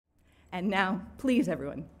And now, please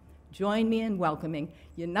everyone, join me in welcoming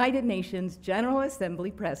United Nations General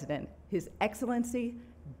Assembly President, His Excellency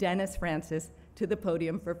Dennis Francis, to the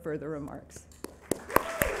podium for further remarks.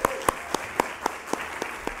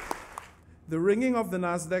 The ringing of the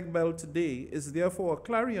Nasdaq bell today is therefore a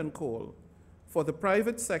clarion call for the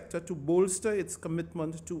private sector to bolster its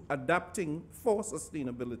commitment to adapting for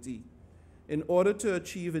sustainability in order to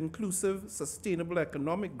achieve inclusive, sustainable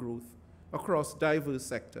economic growth across diverse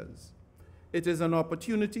sectors. It is an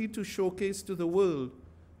opportunity to showcase to the world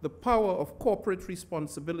the power of corporate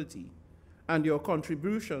responsibility and your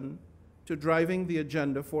contribution to driving the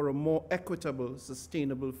agenda for a more equitable,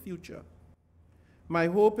 sustainable future. My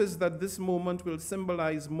hope is that this moment will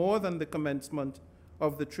symbolize more than the commencement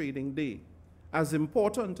of the trading day, as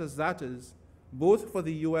important as that is, both for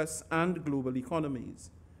the US and global economies.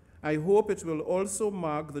 I hope it will also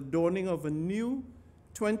mark the dawning of a new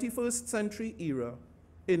 21st century era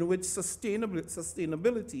in which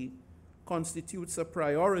sustainability constitutes a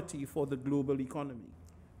priority for the global economy.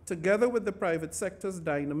 Together with the private sector's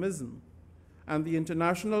dynamism and the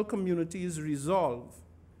international community's resolve,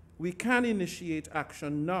 we can initiate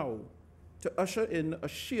action now to usher in a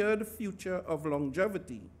shared future of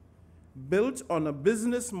longevity built on a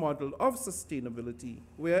business model of sustainability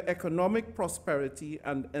where economic prosperity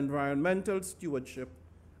and environmental stewardship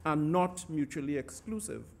are not mutually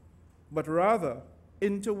exclusive, but rather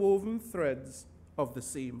interwoven threads of the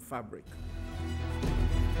same fabric.